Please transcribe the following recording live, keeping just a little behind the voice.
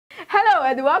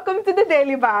Hello and welcome to the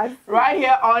Daily Buzz. Right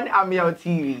here on Amiel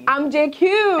TV. I'm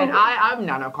JQ. And I am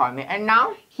Nana Kwame. And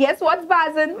now, here's what's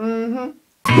buzzing.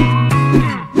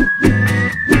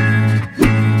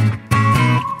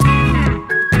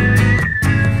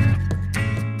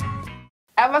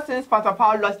 Ever since Pata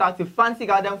Pa lost out to Fancy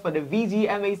Garden for the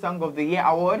VGMA Song of the Year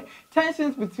award,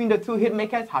 tensions between the two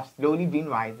hitmakers have slowly been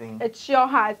rising. It sure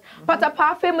has. Pata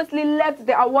Pa famously left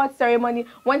the award ceremony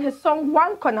when his song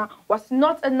One Corner was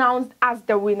not announced as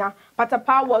the winner. Pata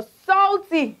Pa was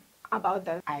salty about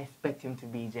that. I expect him to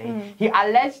be, Jay. He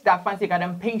alleged that Fancy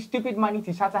Garden paid stupid money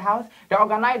to Charterhouse, the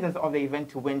organizers of the event,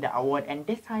 to win the award, and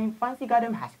this time Fancy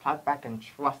Garden has clapped back, and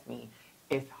trust me,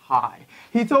 it's hard.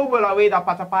 He told Bolaway that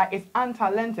Pata Pa is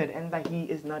untalented and that he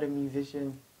is not a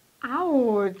musician.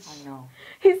 Ouch. I know.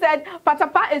 He said, Pata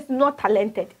Pa is not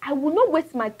talented. I will not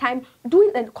waste my time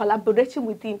doing a collaboration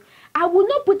with him. I will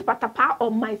not put Pata Pa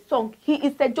on my song. He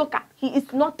is a joker. He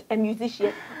is not a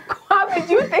musician. How did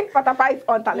you think Pata Pa is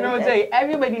untalented? You know, Jay,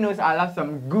 everybody knows I love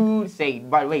some good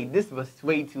shade. But wait, this was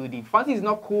way too deep. Fancy is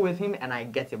not cool with him and I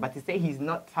get it. But to say he's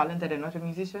not talented and not a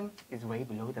musician is way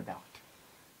below the belt.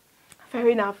 Fair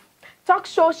enough. Talk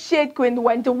show shade queen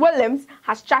Wendy Williams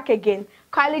has struck again.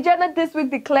 Kylie Jenner this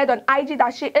week declared on IG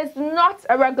that she is not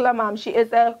a regular mom. She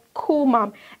is a cool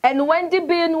mom. And Wendy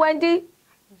being Wendy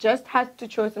just had to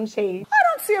throw some shade. I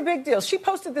don't see a big deal. She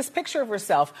posted this picture of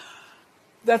herself.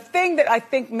 The thing that I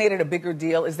think made it a bigger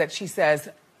deal is that she says,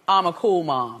 I'm a cool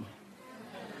mom.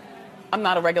 I'm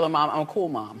not a regular mom. I'm a cool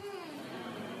mom.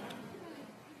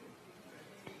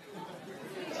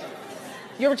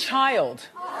 You're a child.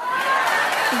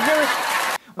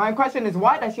 My question is,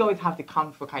 why does she always have to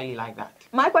come for Kylie like that?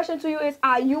 My question to you is,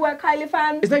 are you a Kylie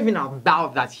fan? It's not even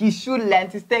about that. She should learn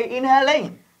to stay in her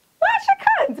lane. Well, she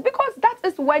can't, because that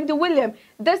is Wendy Williams.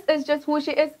 This is just who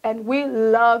she is, and we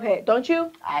love her, don't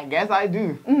you? I guess I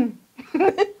do.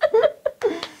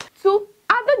 To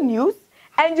other news,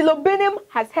 Obinim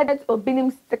has headed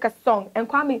Obinim's sticker song. And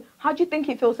Kwame, how do you think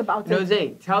he feels about it? No,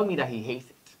 Jay, tell me that he hates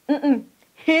it.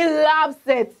 He loves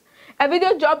it. A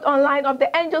video dropped online of the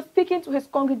angel speaking to his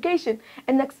congregation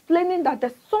and explaining that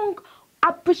the song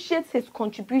appreciates his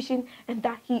contribution and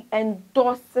that he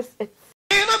endorses it.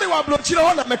 I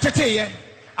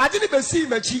didn't see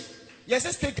Machi. Yes,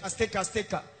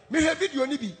 sticker. Me have video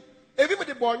nibi.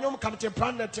 Everybody born yom come to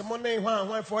planet money,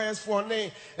 one for us for name,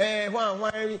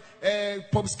 one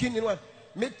pop skin in one.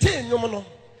 Me 10 yomono.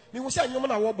 Me was a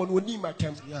yoman I walk on would need my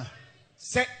temp. Yeah.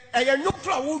 Say, I am not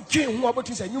proud who about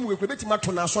to say you will be my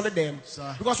tona solid them.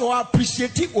 Because I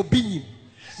appreciate it Obinim.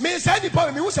 Me say the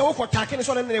problem me was a walk for taking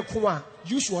on the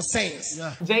usual sense.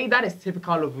 Jay, that is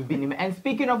typical of Obinim. And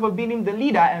speaking of Obinim, the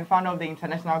leader and founder of the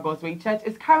International Gospel Church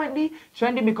is currently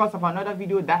trending because of another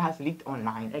video that has leaked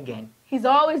online again. He's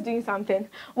always doing something.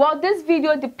 Well, this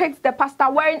video depicts the pastor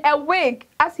wearing a wig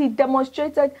as he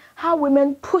demonstrated how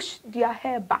women push their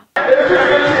hair back.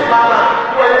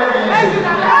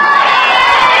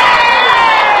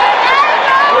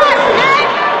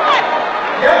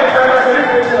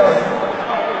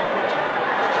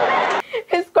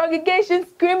 His congregation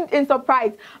screamed in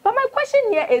surprise. But my question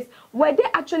here is, were they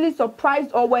actually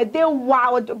surprised or were they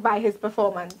wowed by his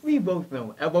performance? We both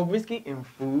know. Bobrisky in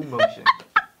full motion.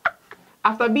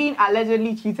 After being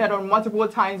allegedly cheated on multiple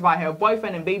times by her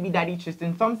boyfriend and baby daddy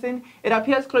Tristan Thompson, it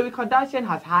appears Khloe Kardashian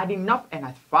has had enough and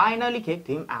has finally kicked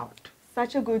him out.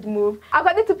 Such a good move.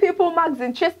 According to People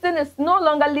magazine, Tristan is no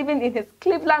longer living in his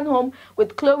Cleveland home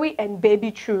with Khloe and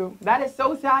baby True. That is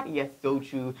so sad, yet so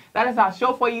true. That is our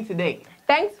show for you today.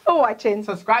 Thanks for watching.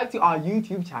 Subscribe to our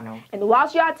YouTube channel. And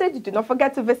whilst you're at it, do not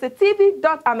forget to visit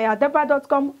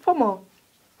tv.ameadebra.com for more.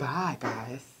 Bye,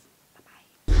 guys.